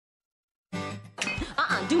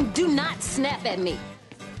Do not snap at me.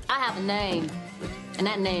 I have a name, and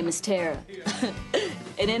that name is Tara.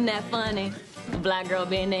 And isn't that funny? A black girl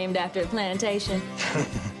being named after a plantation.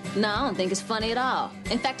 No, I don't think it's funny at all.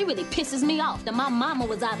 In fact, it really pisses me off that my mama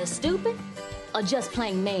was either stupid or just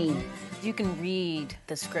plain mean. You can read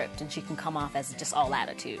the script and she can come off as just all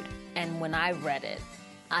attitude. And when I read it,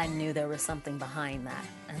 I knew there was something behind that.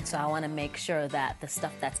 And so I want to make sure that the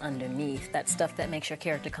stuff that's underneath, that stuff that makes your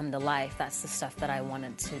character come to life, that's the stuff that I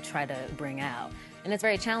wanted to try to bring out. And it's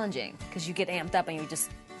very challenging because you get amped up and you're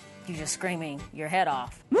just screaming your head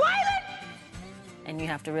off. Violet! And you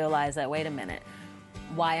have to realize that, wait a minute,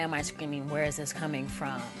 why am I screaming? Where is this coming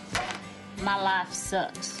from? My life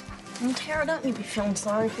sucks. Tara, don't you be feeling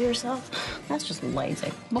sorry for yourself. That's just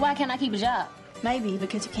lazy. But why can't I keep a job? Maybe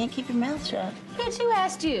because you can't keep your mouth shut. Bitch, who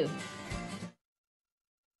asked you?